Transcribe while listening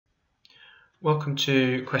Welcome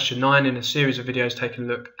to question 9 in a series of videos taking a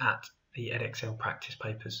look at the Edexcel practice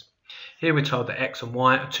papers. Here we're told that x and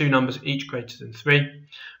y are two numbers each greater than 3.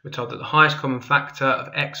 We're told that the highest common factor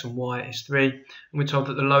of x and y is 3, and we're told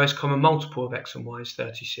that the lowest common multiple of x and y is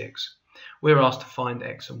 36. We're asked to find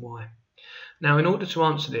x and y. Now, in order to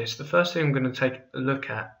answer this, the first thing I'm going to take a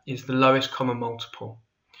look at is the lowest common multiple.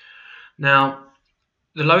 Now,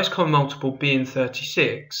 the lowest common multiple being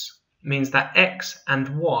 36 means that x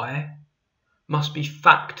and y must be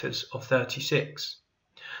factors of 36.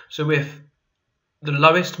 So if the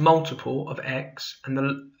lowest multiple of x and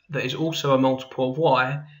that is also a multiple of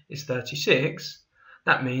y is 36,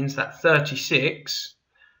 that means that 36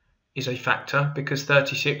 is a factor because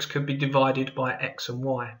 36 could be divided by x and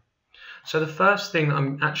y. So the first thing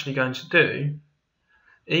I'm actually going to do,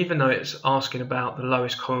 even though it's asking about the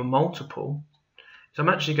lowest common multiple, is I'm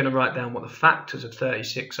actually going to write down what the factors of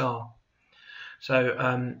 36 are.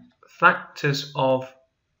 So factors of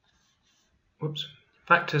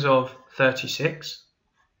 36.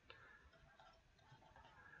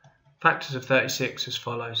 Factors of 36 as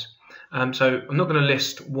follows. So I'm not going to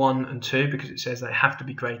list 1 and 2 because it says they have to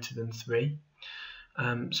be greater than 3.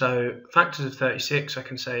 So factors of 36 I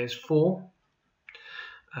can say is 4,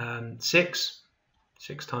 6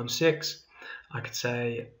 times 6. I could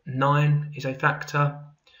say 9 is a factor,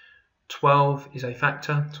 12 is a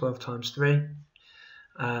factor, 12 times 3.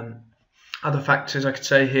 Other factors I could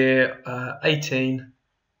say here 18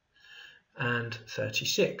 and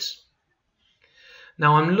 36.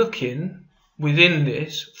 Now I'm looking within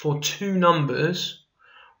this for two numbers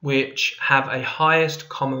which have a highest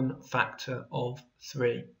common factor of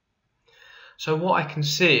 3. So what I can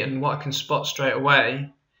see and what I can spot straight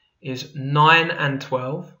away is 9 and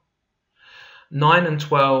 12. 9 and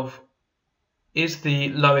 12 is the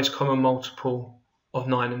lowest common multiple of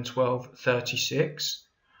 9 and 12, 36.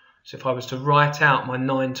 So if I was to write out my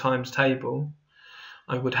 9 times table,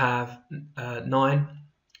 I would have 9,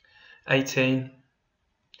 18,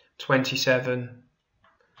 27,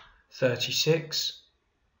 36.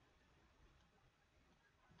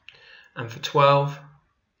 And for 12,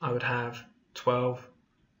 I would have 12,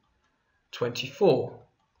 24,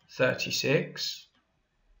 36.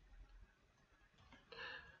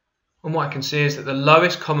 And what I can see is that the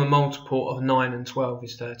lowest common multiple of 9 and 12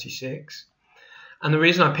 is 36. And the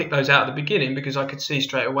reason I picked those out at the beginning, because I could see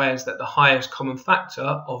straight away, is that the highest common factor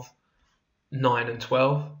of 9 and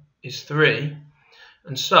 12 is 3.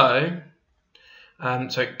 And so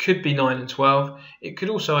it could be 9 and 12. It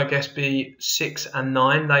could also, I guess, be 6 and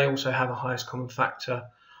 9. They also have a highest common factor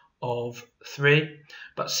of 3.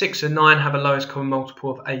 But 6 and 9 have a lowest common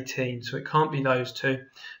multiple of 18. So it can't be those two.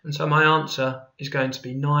 And so my answer is going to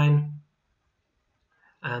be 9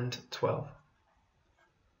 and 12.